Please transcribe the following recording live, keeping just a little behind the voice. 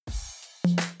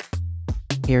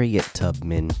Harriet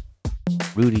Tubman,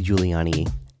 Rudy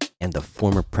Giuliani, and the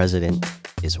former president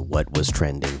is what was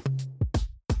trending.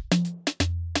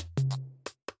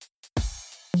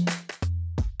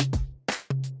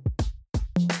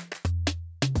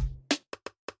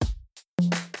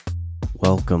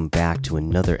 Welcome back to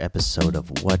another episode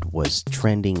of What Was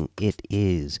Trending. It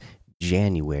is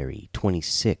January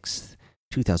 26th,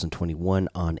 2021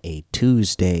 on a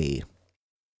Tuesday.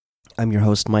 I'm your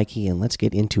host, Mikey, and let's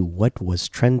get into what was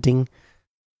trending.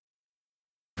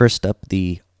 First up,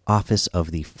 the office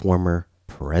of the former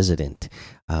president,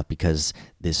 because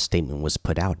this statement was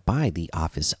put out by the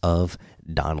office of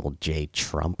Donald J.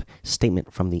 Trump.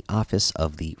 Statement from the office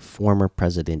of the former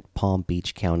president, Palm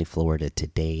Beach County, Florida.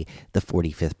 Today, the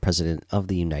 45th president of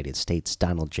the United States,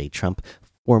 Donald J. Trump,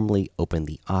 formally opened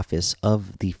the office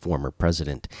of the former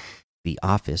president. The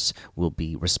office will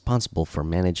be responsible for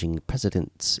managing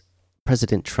President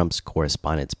Trump's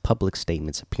correspondence, public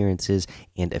statements, appearances,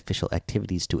 and official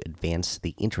activities to advance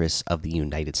the interests of the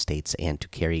United States and to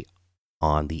carry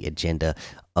on the agenda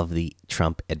of the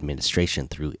Trump administration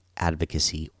through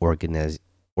advocacy,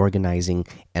 organizing,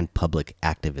 and public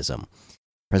activism.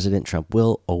 President Trump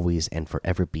will always and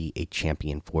forever be a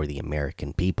champion for the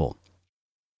American people.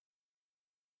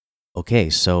 Okay,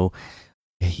 so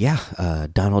yeah,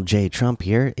 Donald J. Trump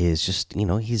here is just,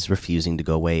 he's refusing to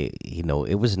go away.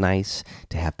 It was nice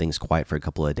to have things quiet for a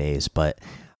couple of days, but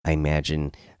I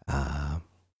imagine,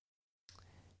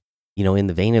 in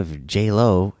the vein of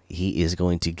J-Lo, he is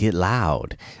going to get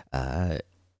loud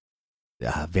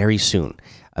very soon.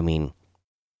 I mean,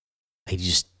 I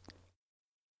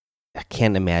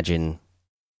can't imagine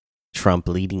Trump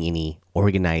leading any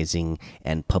organizing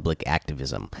and public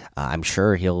activism. I'm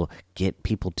sure he'll get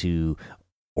people to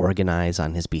organize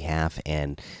on his behalf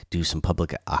and do some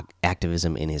public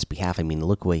activism in his behalf. I mean,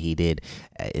 look what he did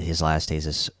his last days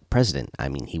as president. I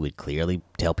mean, he would clearly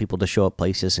tell people to show up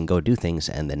places and go do things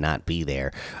and then not be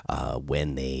there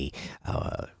when they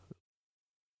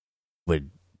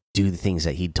would do the things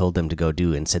that he told them to go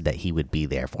do and said that he would be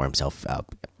there for himself.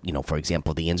 For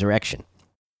example, the insurrection.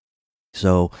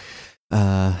 So,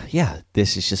 yeah,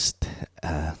 this is just,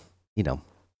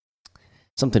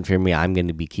 something for me. I'm going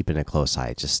to be keeping a close eye.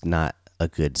 It's just not a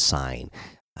good sign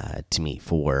to me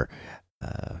for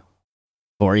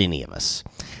any of us.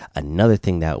 Another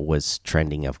thing that was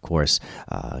trending, of course,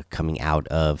 coming out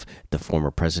of the former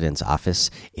president's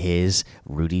office is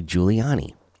Rudy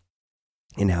Giuliani.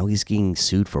 And now he's getting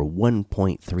sued for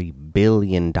 $1.3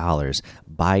 billion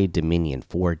by Dominion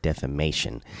for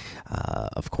defamation.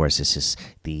 Of course, this is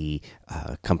the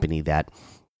company that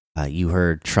you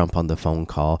heard Trump on the phone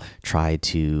call try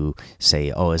to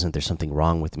say, oh, isn't there something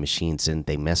wrong with the machines? Didn't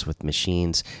they mess with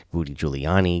machines? Rudy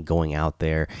Giuliani going out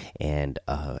there and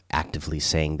actively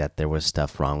saying that there was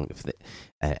stuff wrong with it,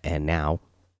 and now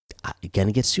going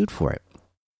to get sued for it.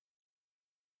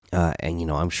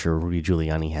 And I'm sure Rudy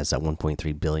Giuliani has that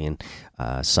 1.3 billion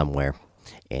somewhere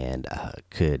and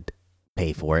could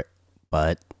pay for it,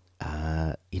 but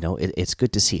it's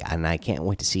good to see, and I can't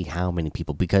wait to see how many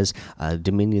people, because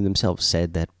Dominion themselves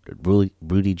said that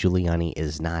Rudy Giuliani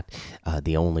is not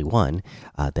the only one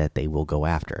that they will go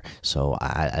after. So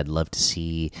I'd love to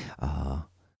see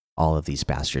all of these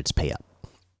bastards pay up.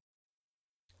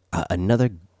 Another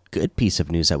good piece of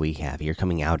news that we have here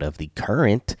coming out of the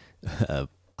current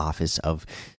office of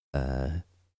the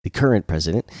current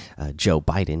president, Joe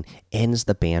Biden, ends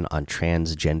the ban on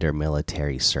transgender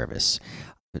military service.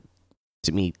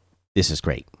 To me, this is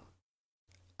great.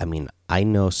 I mean, I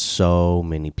know so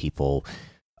many people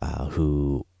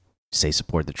who say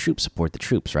support the troops,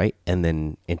 right? And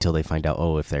then until they find out,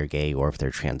 if they're gay or if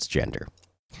they're transgender.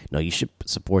 No, you should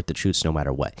support the troops no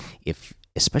matter what.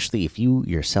 Especially if you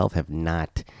yourself have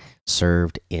not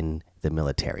served in the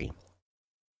military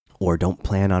or don't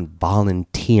plan on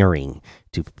volunteering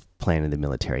to plan in the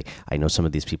military. I know some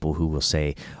of these people who will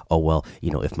say, oh, well,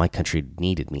 if my country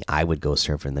needed me, I would go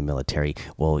serve in the military.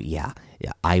 Well, yeah,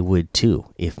 I would too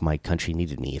if my country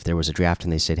needed me. If there was a draft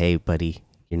and they said, hey, buddy,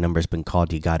 your number's been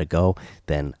called, you got to go,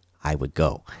 then I would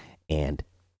go. And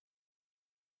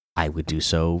I would do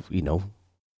so,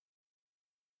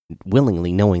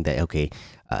 willingly, knowing that, okay,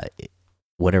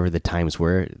 whatever the times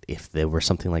were, if there were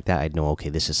something like that, I'd know, okay,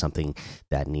 this is something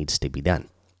that needs to be done.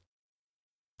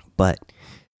 But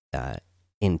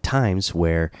in times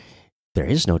where there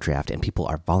is no draft and people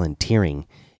are volunteering,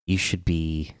 you should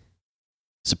be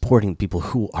supporting people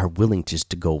who are willing just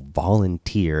to go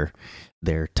volunteer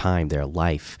their time, their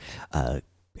life,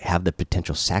 have the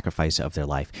potential sacrifice of their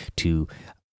life to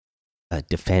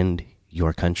defend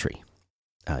your country,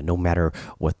 no matter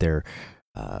what their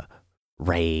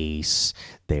race,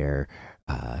 their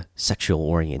sexual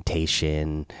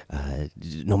orientation,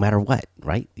 no matter what,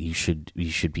 right? You should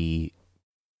be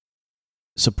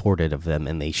supportive of them,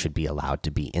 and they should be allowed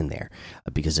to be in there.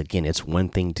 Because again, it's one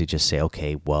thing to just say,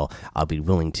 okay, well, I'll be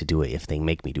willing to do it if they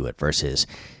make me do it, versus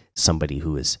somebody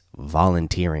who is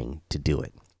volunteering to do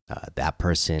it. That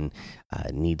person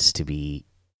needs to be,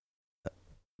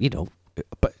 you know,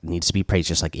 but needs to be praised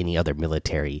just like any other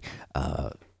military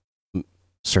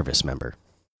service member.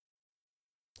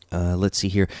 Let's see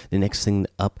here. The next thing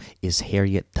up is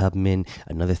Harriet Tubman.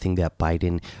 Another thing that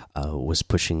Biden was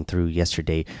pushing through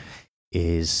yesterday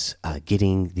is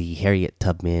getting the Harriet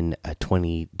Tubman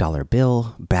 $20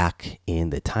 bill back in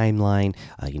the timeline.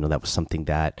 That was something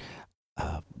that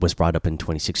was brought up in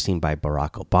 2016 by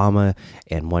Barack Obama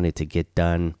and wanted to get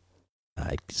done.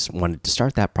 I just wanted to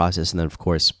start that process. And then, of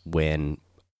course, when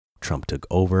Trump took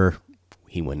over,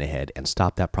 he went ahead and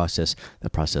stopped that process. The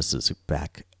process is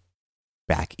back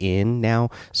in now.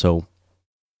 So,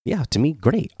 yeah, to me,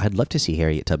 great. I'd love to see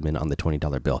Harriet Tubman on the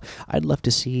 $20 bill. I'd love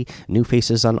to see new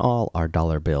faces on all our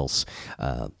dollar bills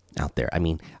out there. I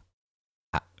mean,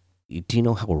 do you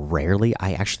know how rarely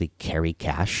I actually carry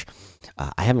cash?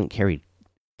 I haven't carried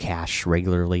cash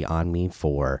regularly on me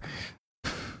for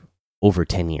over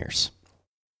 10 years.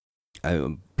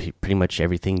 Pretty much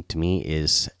everything to me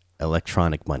is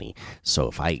electronic money. So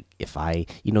if I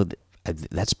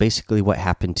that's basically what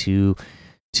happened to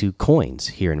coins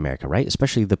here in America, right?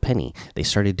 Especially the penny. They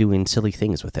started doing silly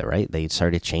things with it, right? They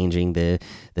started changing the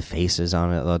faces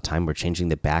on it all the time. We're changing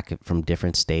the back from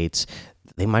different states.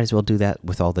 They might as well do that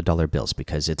with all the dollar bills,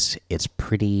 because it's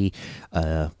pretty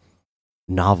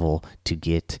novel to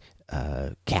get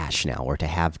cash now, or to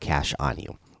have cash on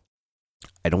you.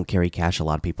 I don't carry cash. A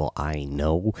lot of people I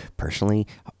know personally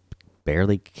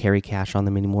barely carry cash on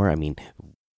them anymore. I mean,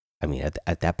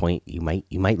 at that point, you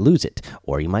might lose it,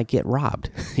 or you might get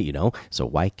robbed. So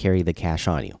why carry the cash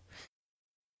on you?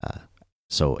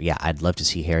 So yeah, I'd love to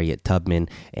see Harriet Tubman,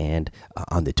 and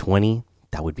on the 20,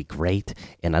 that would be great.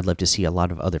 And I'd love to see a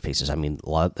lot of other faces. I mean, a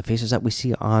lot of the faces that we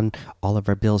see on all of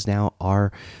our bills now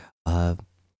are,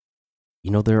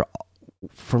 they're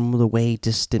from the way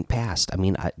distant past. I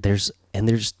mean, there's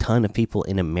a ton of people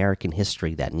in American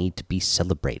history that need to be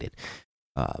celebrated.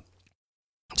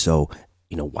 So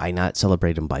why not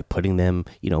celebrate them by putting them,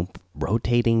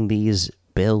 rotating these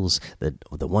bills, the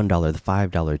 $1, the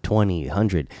 $5, 20,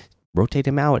 100, rotate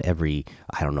them out every,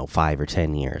 I don't know, 5 or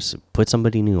 10 years. Put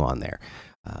somebody new on there,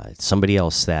 somebody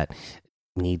else that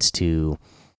needs to,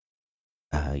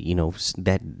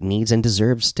 that needs and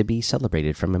deserves to be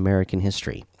celebrated from American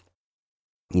history.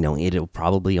 It'll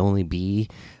probably only be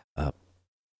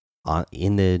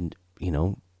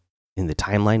in the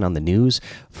timeline on the news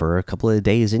for a couple of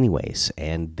days anyways,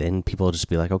 and then people will just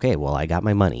be like, okay, well, I got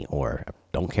my money, or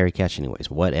don't carry cash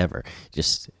anyways, whatever,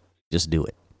 just do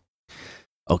it.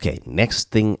 Okay,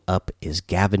 next thing up is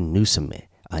Gavin Newsom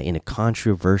in a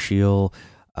controversial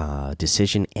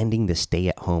decision ending the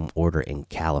stay-at-home order in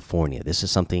California. This is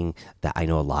something that I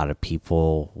know a lot of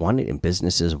people wanted and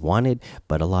businesses wanted,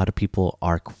 but a lot of people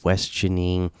are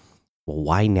questioning, well,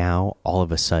 why now all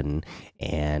of a sudden?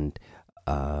 And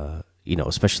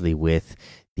especially with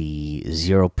the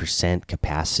 0%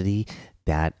 capacity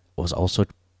that was also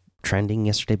trending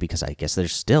yesterday, because I guess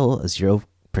there's still a 0%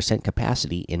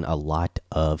 capacity in a lot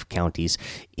of counties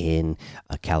in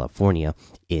California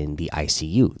in the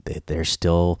ICU. They're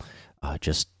still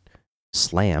just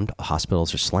slammed.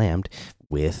 Hospitals are slammed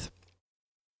with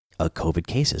COVID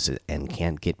cases and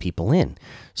can't get people in.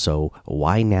 So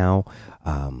why now?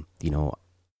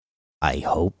 I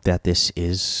hope that this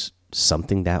is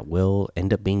something that will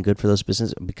end up being good for those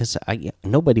businesses, because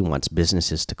nobody wants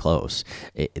businesses to close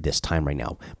this time right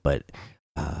now. But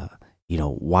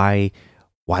why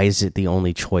is it the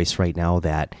only choice right now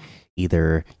that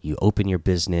either you open your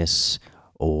business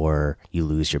or you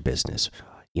lose your business?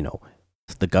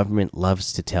 The government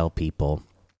loves to tell people,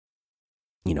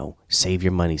 save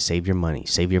your money, save your money,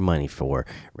 save your money for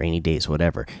rainy days,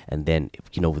 whatever. And then,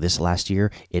 this last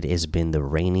year, it has been the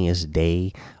rainiest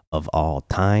day of all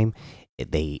time.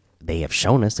 They have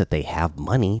shown us that they have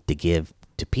money to give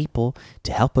to people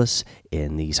to help us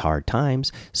in these hard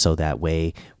times, so that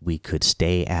way we could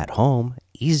stay at home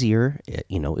easier. It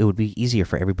would be easier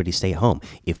for everybody to stay at home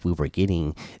if we were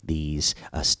getting these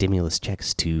stimulus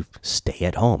checks to stay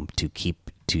at home, to keep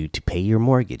to pay your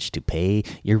mortgage, to pay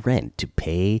your rent, to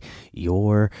pay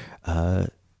your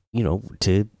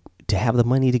to have the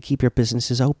money to keep your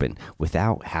businesses open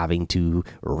without having to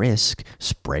risk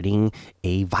spreading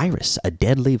a virus, a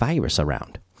deadly virus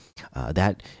around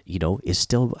that is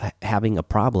still having a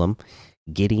problem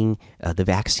getting the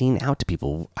vaccine out to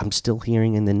people. I'm still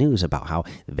hearing in the news about how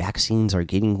vaccines are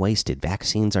getting wasted,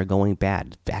 vaccines are going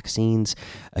bad, vaccines.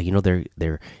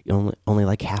 They're only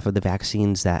like half of the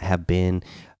vaccines that have been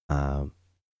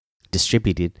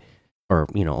distributed, or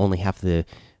only half the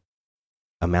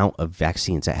amount of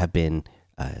vaccines that have been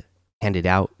handed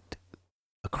out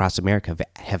across America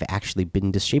have actually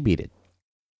been distributed.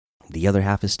 The other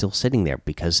half is still sitting there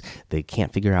because they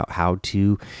can't figure out how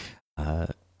to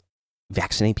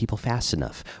vaccinate people fast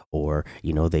enough, or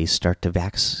they start to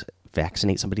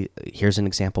vaccinate somebody. Here's an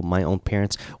example: my own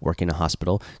parents work in a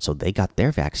hospital, so they got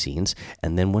their vaccines,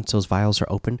 and then once those vials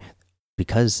are open,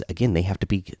 because again they have to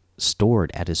be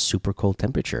stored at a super cold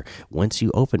temperature. Once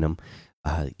you open them,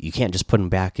 you can't just put them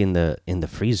back in the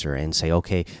freezer and say,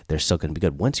 okay, they're still going to be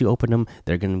good. Once you open them,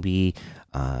 they're going to be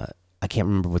I can't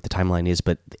remember what the timeline is,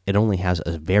 but it only has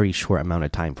a very short amount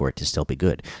of time for it to still be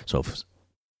good. So if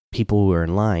people who are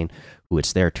in line, who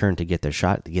it's their turn to get their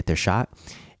shot,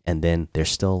 and then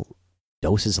there's still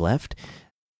doses left,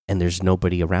 and there's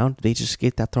nobody around, they just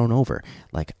get that thrown over.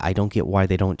 Like, I don't get why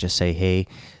they don't just say, hey,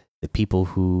 the people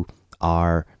who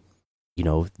are,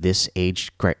 this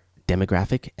age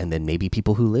demographic, and then maybe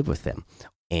people who live with them,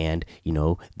 and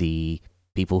the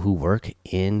people who work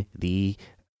in the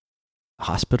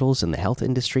hospitals and the health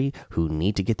industry who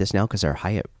need to get this now because they're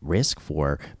high at risk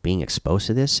for being exposed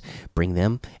to this, bring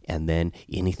them, and then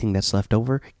anything that's left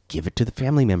over, give it to the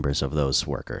family members of those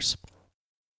workers.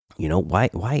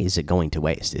 Why is it going to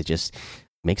waste? It just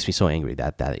makes me so angry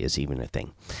that that is even a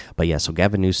thing. But yeah, so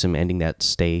Gavin Newsom ending that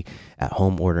stay at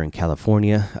home order in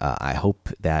California. I hope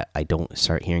that I don't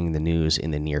start hearing the news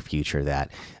in the near future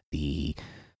that the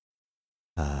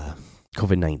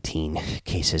COVID-19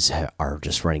 cases are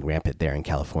just running rampant there in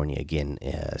California again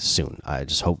soon. I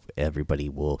just hope everybody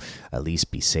will at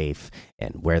least be safe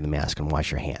and wear the mask and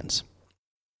wash your hands.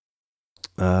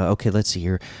 Okay, let's see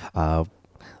here.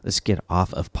 Let's get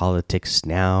off of politics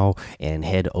now and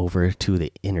head over to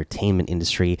the entertainment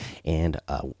industry. And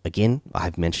again,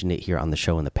 I've mentioned it here on the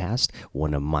show in the past.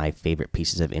 One of my favorite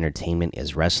pieces of entertainment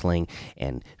is wrestling,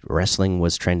 and wrestling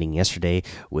was trending yesterday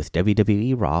with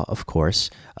WWE Raw, of course,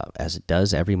 as it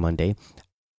does every Monday.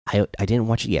 I didn't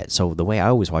watch it yet, so the way I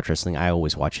always watch wrestling, I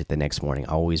always watch it the next morning.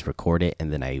 I always record it,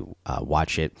 and then I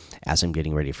watch it as I'm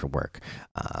getting ready for work,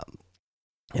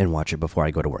 and watch it before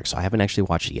I go to work. So I haven't actually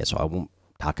watched it yet, so I won't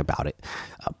talk about it.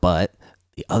 But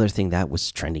the other thing that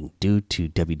was trending due to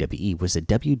WWE was the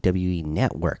WWE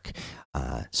Network.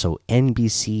 So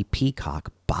NBC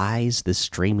Peacock buys the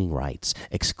streaming rights,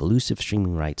 exclusive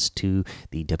streaming rights to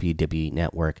the WWE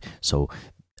Network. So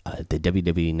the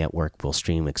WWE Network will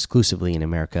stream exclusively in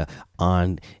America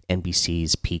on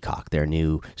NBC's Peacock, their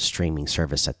new streaming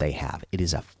service that they have. It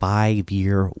is a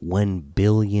 5-year, $1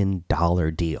 billion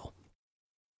deal.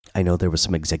 I know there was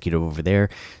some executive over there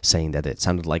saying that it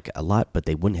sounded like a lot, but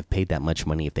they wouldn't have paid that much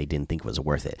money if they didn't think it was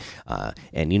worth it.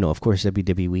 And of course,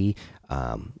 WWE.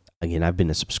 Again, I've been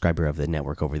a subscriber of the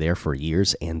network over there for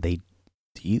years, and they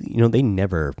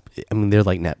never. I mean, they're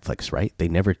like Netflix, right? They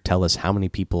never tell us how many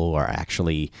people are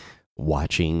actually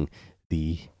watching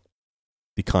the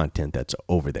content that's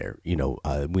over there.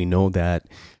 We know that.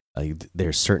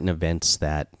 There's certain events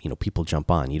that people jump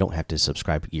on. You don't have to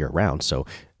subscribe year round, so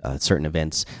certain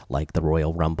events like the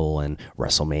Royal Rumble and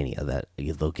WrestleMania, that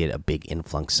they'll get a big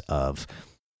influx of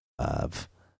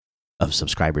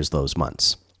subscribers those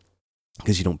months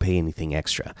because you don't pay anything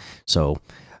extra. So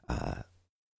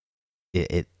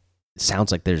it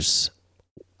sounds like there's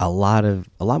a lot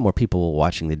more people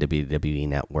watching the WWE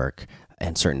Network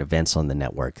and certain events on the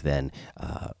network than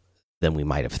we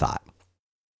might have thought.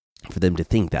 For them to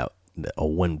think that a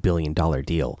 $1 billion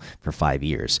deal for 5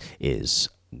 years is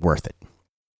worth it.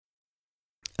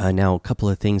 Now, a couple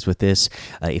of things with this.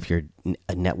 If you're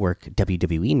a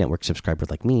WWE Network subscriber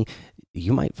like me,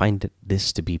 you might find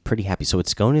this to be pretty happy. So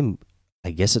it's going to,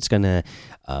 I guess it's going to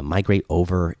migrate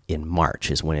over in March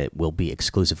is when it will be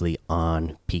exclusively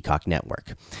on Peacock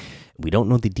Network. We don't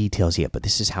know the details yet, but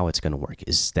this is how it's going to work,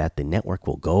 is that the network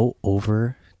will go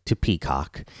over to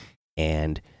Peacock,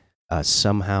 and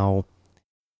somehow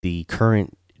the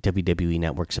current WWE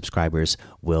Network subscribers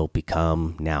will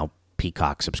become now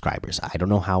Peacock subscribers. I don't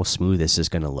know how smooth this is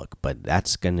going to look, but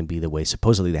that's going to be the way,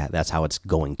 supposedly that's how it's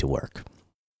going to work,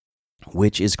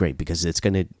 which is great because it's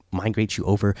going to migrate you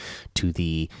over to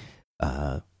the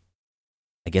I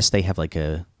guess they have like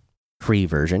a free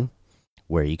version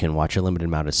where you can watch a limited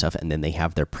amount of stuff, and then they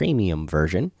have their premium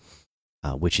version,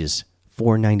 which is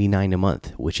 $4.99 a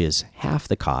month, which is half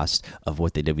the cost of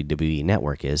what the WWE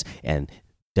Network is, and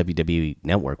WWE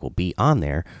Network will be on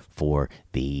there for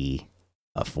the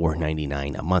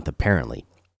 $4.99 a month apparently.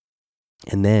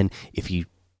 And then if you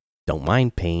don't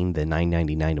mind paying the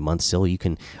 $9.99 a month still, you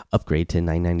can upgrade to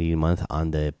 $9.99 a month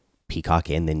on the Peacock,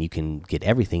 and then you can get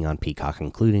everything on Peacock,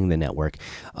 including the network,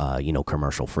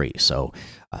 commercial free. So,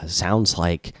 sounds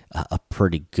like a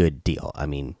pretty good deal. I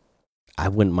mean, I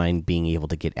wouldn't mind being able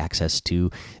to get access to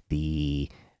the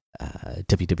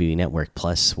WWE Network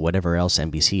plus whatever else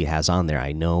NBC has on there.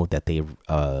 I know that they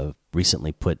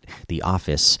recently put The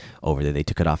Office over there. They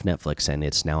took it off Netflix and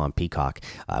it's now on Peacock.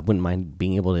 I wouldn't mind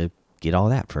being able to get all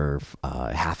that for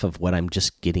half of what I'm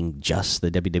just getting just the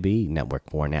WWE Network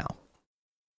for now.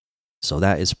 So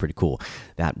that is pretty cool.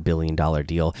 That $1 billion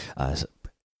deal.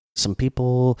 Some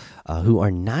people who are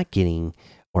not getting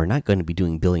or not going to be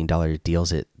doing $1 billion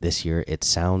deals this year, it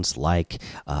sounds like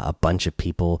a bunch of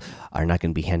people are not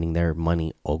going to be handing their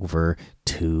money over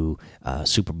to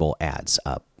Super Bowl ads.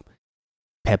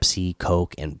 Pepsi,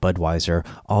 Coke, and Budweiser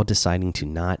all deciding to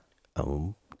not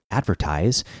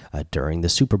advertise during the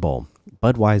Super Bowl.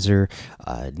 Budweiser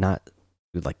not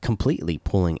like completely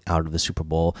pulling out of the Super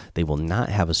Bowl. They will not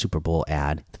have a Super Bowl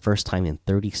ad. The first time in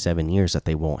 37 years that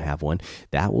they won't have one.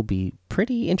 That will be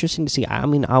pretty interesting to see. I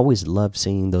mean, I always love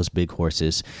seeing those big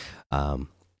horses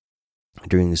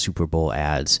during the Super Bowl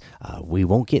ads. We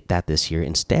won't get that this year.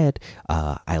 Instead,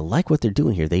 I like what they're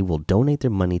doing here. They will donate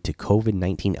their money to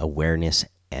COVID-19 awareness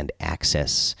and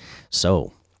access.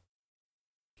 So,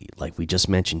 like we just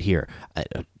mentioned here,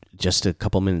 just a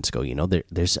couple minutes ago,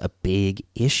 there's a big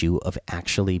issue of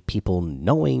actually people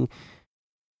knowing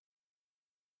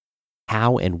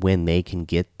how and when they can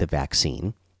get the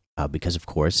vaccine, because of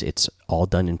course it's all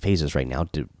done in phases right now,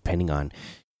 depending on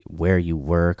where you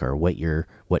work or what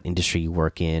industry you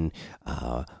work in,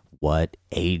 what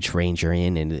age range you're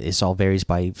in, and this all varies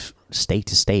by state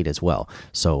to state as well.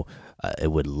 So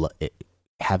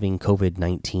having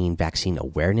COVID-19 vaccine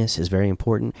awareness is very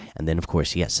important. And then, of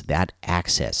course, yes, that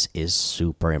access is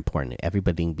super important.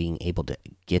 Everybody being able to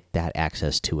get that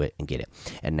access to it and get it.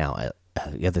 And now,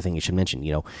 the other thing you should mention,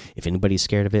 if anybody's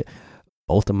scared of it,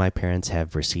 both of my parents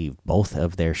have received both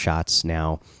of their shots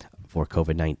now for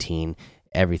COVID-19.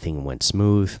 Everything went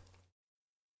smooth,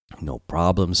 no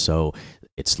problem. So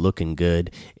it's looking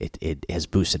good. It has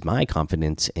boosted my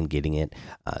confidence in getting it.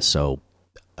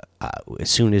 As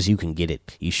soon as you can get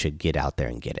it, you should get out there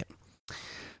and get it.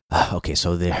 Okay,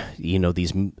 so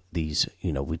these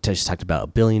we just talked about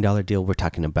 $1 billion deal. We're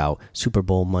talking about Super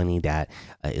Bowl money that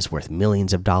is worth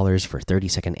millions of dollars for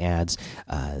 30-second ads.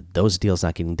 Those deals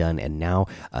not getting done, and now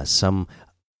some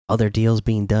other deals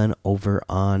being done over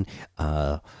on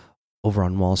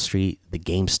Wall Street. The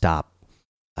GameStop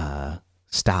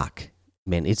stock,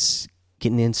 man, it's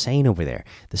getting insane over there.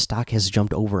 The stock has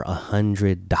jumped over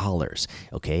 $100.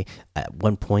 Okay, at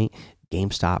one point,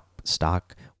 GameStop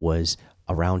stock was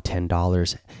around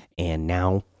 $10, and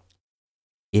now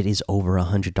it is over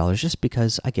 $100. Just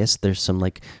because I guess there's some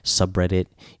like subreddit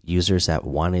users that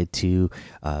wanted to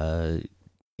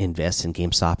invest in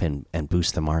GameStop and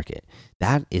boost the market.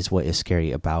 That is what is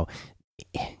scary about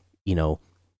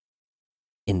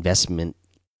investment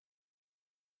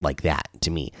like that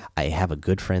to me. I have a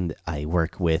good friend I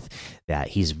work with that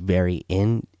he's very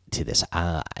into this.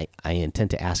 I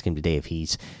intend to ask him today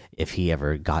if he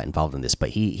ever got involved in this, but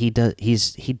he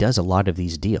does a lot of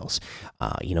these deals.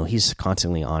 He's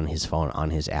constantly on his phone,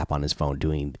 on his app, on his phone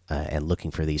doing and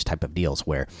looking for these type of deals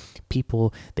where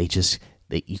people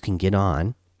you can get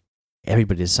on.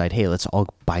 Everybody decide, hey, let's all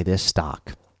buy this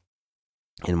stock,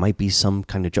 and it might be some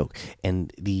kind of joke,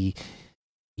 and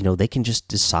they can just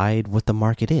decide what the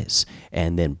market is,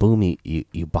 and then boom,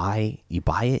 you buy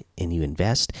it and you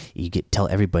invest. You tell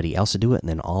everybody else to do it, and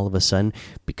then all of a sudden,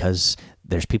 because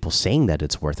there's people saying that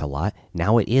it's worth a lot,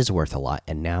 now it is worth a lot,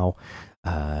 and now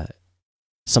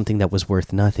something that was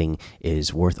worth nothing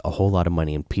is worth a whole lot of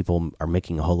money, and people are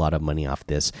making a whole lot of money off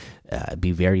this. It'd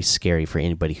be very scary for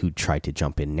anybody who tried to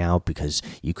jump in now, because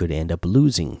you could end up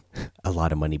losing a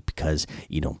lot of money, because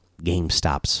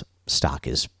GameStop's stock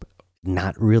is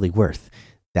not really worth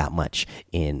that much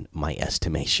in my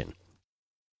estimation.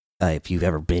 If you've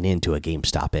ever been into a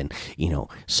GameStop and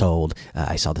sold,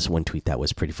 I saw this one tweet that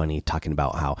was pretty funny, talking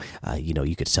about how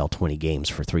you could sell 20 games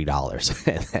for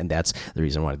 $3, and that's the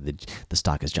reason why the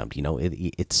stock has jumped.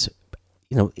 It's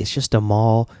just a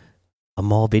mall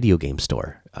video game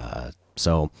store.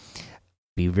 So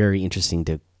be very interesting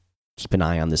to keep an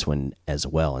eye on this one as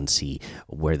well and see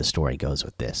where the story goes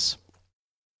with this.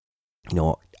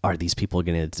 Are these people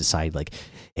going to decide like,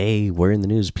 hey, we're in the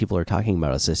news, people are talking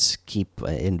about us, let's keep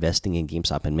investing in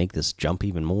GameStop and make this jump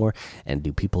even more? And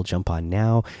do people jump on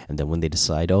now, and then when they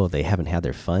decide, oh, they haven't had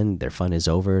their fun is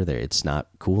over, it's not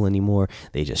cool anymore,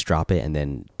 they just drop it, and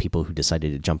then people who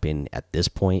decided to jump in at this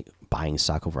point buying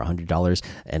stock over $100,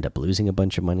 end up losing a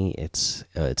bunch of money. It's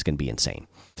going to be insane.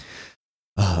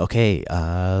 Okay,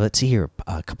 let's see here.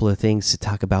 A couple of things to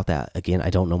talk about that. Again, I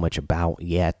don't know much about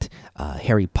yet.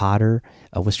 Harry Potter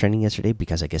was trending yesterday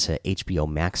because I guess a HBO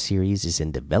Max series is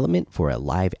in development for a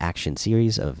live action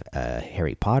series of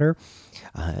Harry Potter.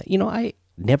 I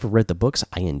never read the books.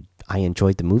 I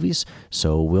enjoyed the movies,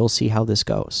 so we'll see how this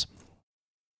goes.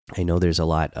 I know there's a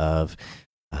lot of,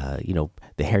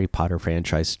 the Harry Potter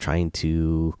franchise trying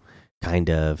to kind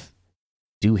of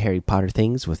do Harry Potter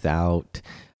things without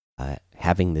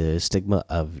having the stigma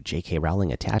of J.K.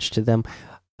 Rowling attached to them.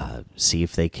 See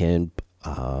if they can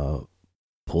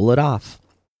pull it off.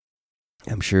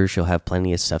 I'm sure she'll have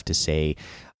plenty of stuff to say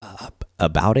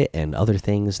about it and other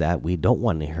things that we don't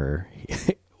want to hear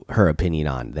her opinion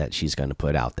on that she's going to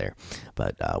put out there.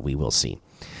 But we will see.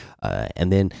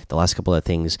 And then the last couple of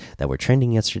things that were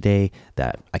trending yesterday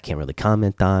that I can't really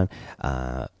comment on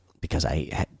because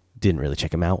I didn't really check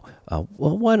them out.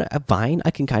 One, Vine, I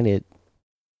can kind of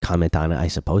comment on it, I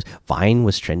suppose. Vine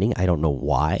was trending. I don't know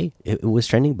why it was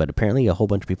trending, but apparently a whole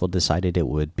bunch of people decided it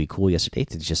would be cool yesterday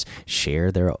to just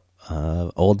share their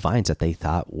old Vines that they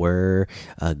thought were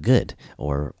good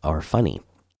or funny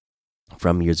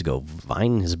from years ago.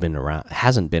 Vine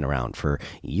hasn't been around for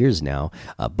years now,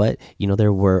 but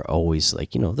there were always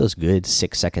those good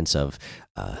 6 seconds of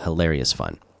hilarious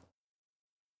fun.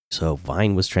 So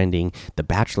Vine was trending. The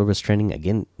Bachelor was trending.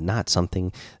 Again, not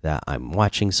something that I'm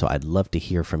watching, so I'd love to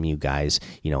hear from you guys.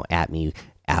 At me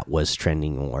at was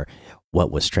trending or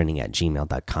what was trending at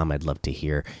gmail.com. I'd love to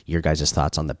hear your guys'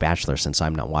 thoughts on The Bachelor since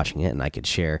I'm not watching it, and I could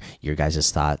share your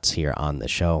guys' thoughts here on the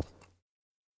show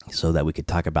so that we could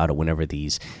talk about it whenever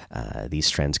these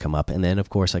trends come up. And then, of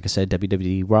course, like I said,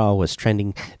 WWE Raw was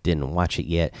trending. Didn't watch it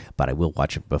yet, but I will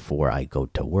watch it before I go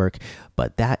to work.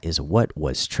 But that is what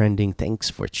was trending. Thanks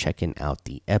for checking out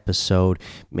the episode.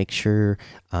 Make sure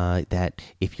that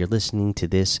if you're listening to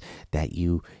this, that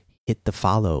you hit the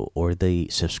follow or the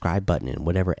subscribe button in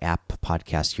whatever app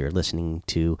podcast you're listening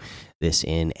to this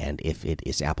in. And if it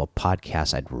is Apple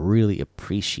Podcasts, I'd really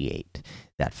appreciate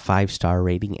that 5-star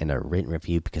rating and a written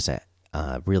review because that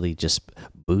really just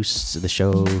boosts the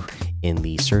show in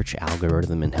the search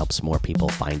algorithm and helps more people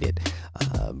find it.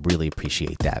 Really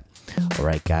appreciate that. All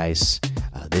right, guys,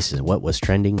 this is what was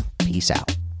trending. Peace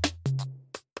out.